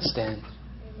 Let's stand.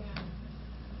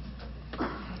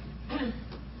 Amen.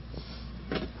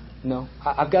 No?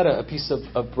 I've got a piece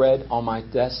of bread on my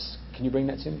desk. Can you bring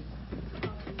that to me?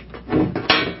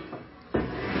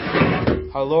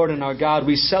 Our Lord and our God,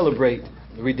 we celebrate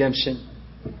redemption.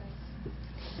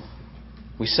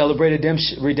 We celebrate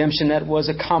redemption that was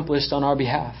accomplished on our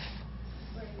behalf.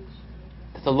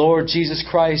 That the Lord Jesus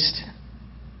Christ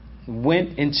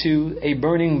went into a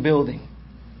burning building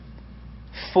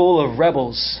full of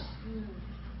rebels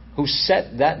who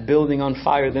set that building on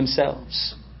fire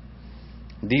themselves.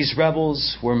 These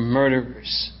rebels were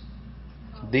murderers.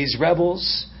 These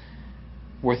rebels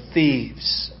were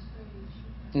thieves.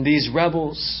 These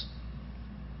rebels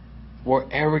were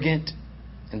arrogant.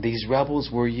 And these rebels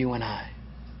were you and I.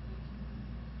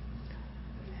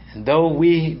 And though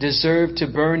we deserved to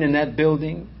burn in that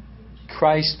building,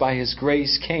 Christ, by His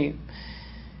grace, came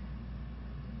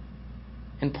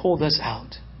and pulled us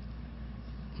out,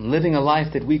 living a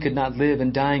life that we could not live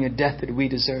and dying a death that we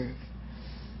deserve.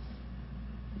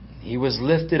 He was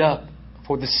lifted up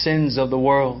for the sins of the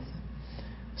world,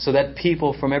 so that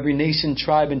people from every nation,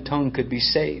 tribe, and tongue could be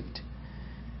saved.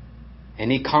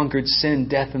 And He conquered sin,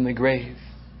 death, and the grave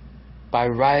by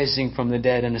rising from the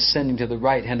dead and ascending to the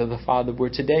right hand of the Father, where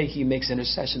today He makes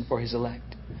intercession for His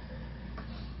elect.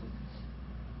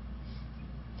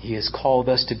 He has called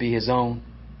us to be His own.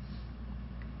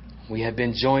 We have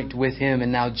been joint with Him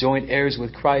and now joint heirs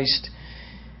with Christ.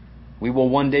 We will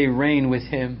one day reign with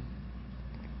Him.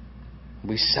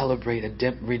 We celebrate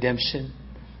redemption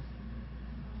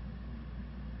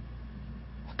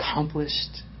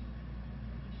accomplished,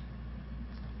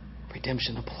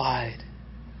 redemption applied.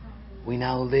 We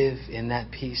now live in that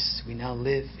peace. We now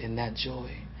live in that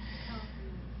joy.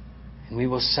 And we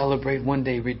will celebrate one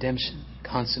day redemption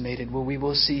consummated, where we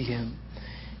will see Him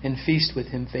and feast with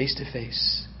Him face to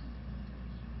face.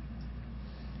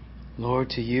 Lord,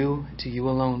 to You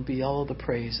alone be all the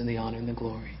praise and the honor and the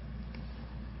glory.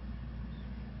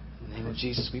 In the name of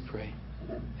Jesus we pray.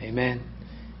 Amen.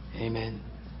 Amen.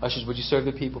 Ushers, would you serve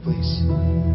the people, please?